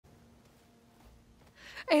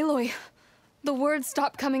Aloy, the words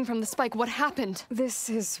stopped coming from the spike. What happened? This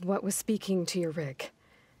is what was speaking to your rig.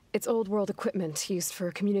 It's old world equipment used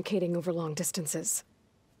for communicating over long distances.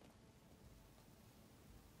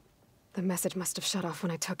 The message must have shut off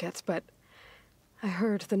when I took it, but I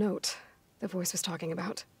heard the note the voice was talking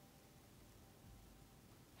about.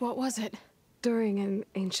 What was it? During an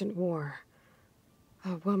ancient war,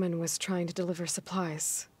 a woman was trying to deliver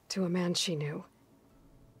supplies to a man she knew.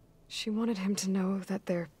 She wanted him to know that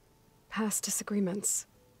their past disagreements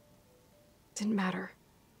didn't matter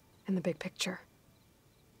in the big picture.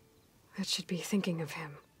 That she'd be thinking of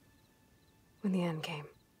him when the end came.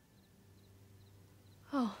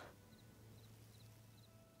 Oh.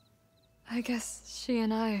 I guess she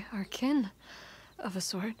and I are kin, of a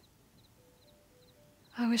sort.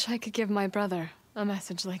 I wish I could give my brother a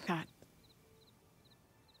message like that.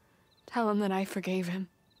 Tell him that I forgave him.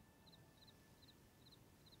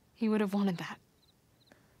 He would have wanted that.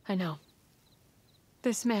 I know.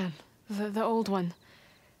 This man, the old one,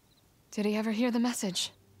 did he ever hear the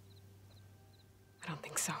message? I don't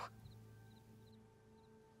think so.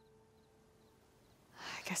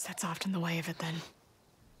 I guess that's often the way of it then.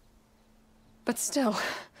 But still,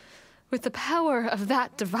 with the power of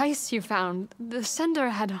that device you found, the sender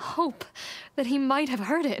had hope that he might have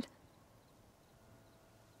heard it.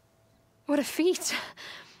 What a feat!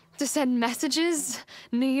 To send messages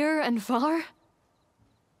near and far.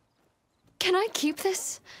 Can I keep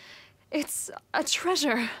this? It's a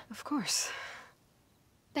treasure. Of course.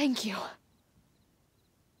 Thank you.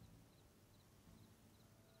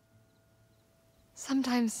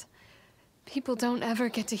 Sometimes people don't ever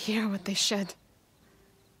get to hear what they should.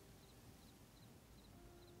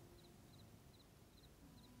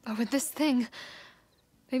 But with this thing,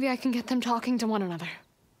 maybe I can get them talking to one another.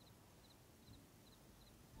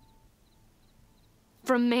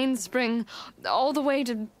 From Mainspring all the way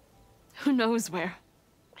to who knows where.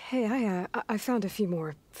 Hey, I found a few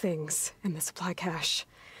more things in the supply cache.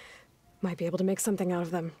 Might be able to make something out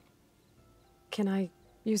of them. Can I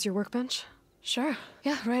use your workbench? Sure.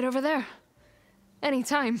 Yeah, right over there.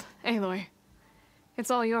 Anytime, Aloy.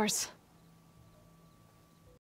 It's all yours.